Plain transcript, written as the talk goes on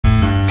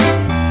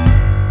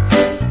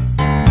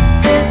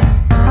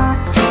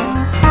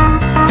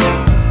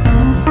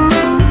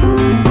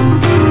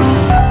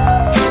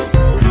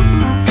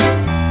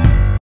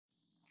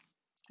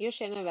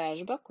još jedna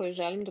vežba koju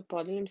želim da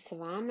podelim sa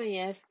vama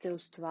jeste u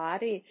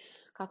stvari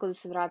kako da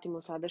se vratimo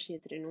u sadašnji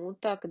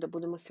trenutak, da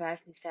budemo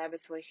svesni sebe,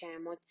 svojih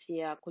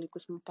emocija, koliko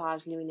smo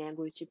pažljivi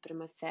negujući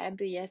prema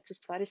sebi, jeste u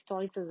stvari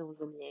stolica za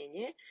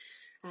uzemljenje.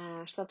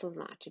 Šta to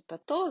znači? Pa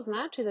to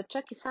znači da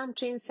čak i sam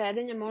čin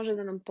sedenja može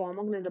da nam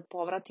pomogne da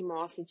povratimo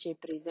osjećaj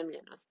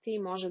prizemljenosti,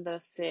 može da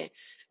se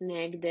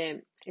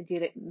negde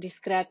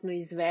diskretno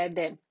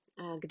izvede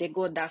gde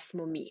god da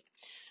smo mi.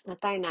 Na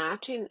taj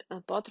način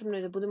potrebno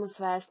je da budemo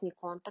svesni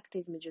kontakta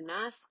između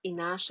nas i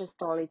naše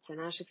stolice,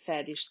 našeg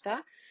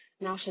sedišta,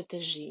 naše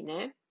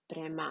težine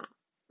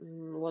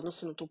u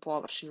odnosu na tu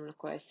površinu na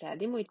kojoj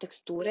sedimo i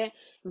teksture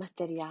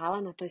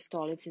materijala na toj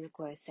stolici na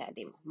kojoj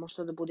sedimo. Može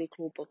to da bude i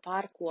klupa u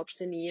parku,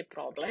 uopšte nije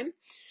problem.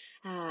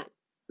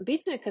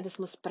 Bitno je kada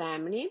smo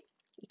spremni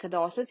i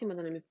kada osetimo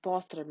da nam je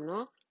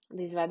potrebno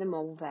da izvedemo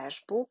ovu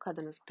vežbu,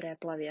 kada nas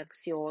preplavi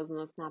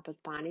anksioznost, napad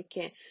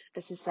panike,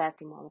 da se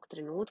setimo ovog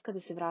trenutka, da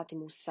se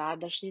vratimo u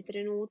sadašnji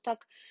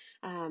trenutak.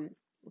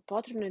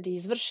 Potrebno je da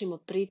izvršimo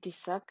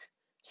pritisak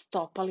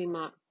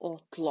stopalima o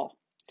tlo.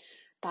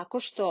 Tako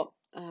što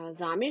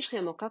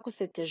zamišljamo kako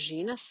se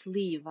težina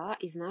sliva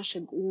iz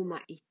našeg uma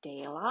i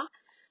tela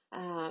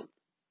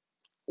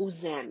u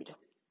zemlju.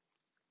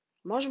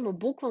 Možemo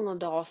bukvalno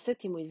da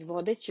osetimo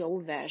izvodeći ovu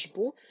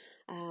vežbu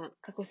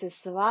kako se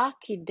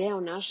svaki deo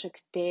našeg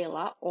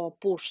tela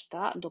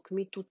opušta dok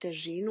mi tu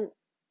težinu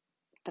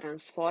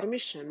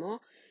transformišemo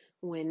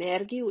u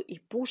energiju i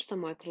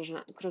puštamo je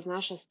kroz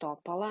naša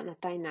stopala na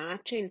taj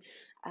način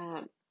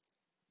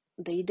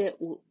da ide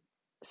u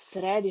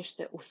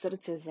središte, u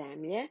srce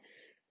zemlje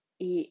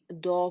i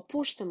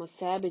dopuštamo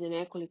sebi da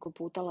nekoliko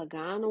puta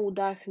lagano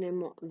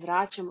udahnemo,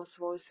 vraćamo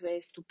svoju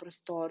svest u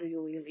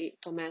prostoriju ili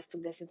to mesto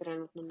gde se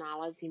trenutno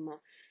nalazimo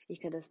i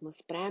kada smo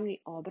spremni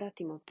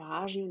obratimo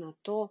pažnju na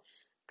to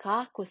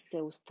kako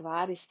se u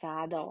stvari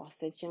sada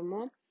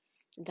osjećamo,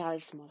 da li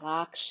smo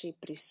lakši,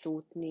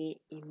 prisutniji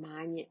i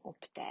manje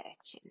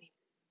opterećeni.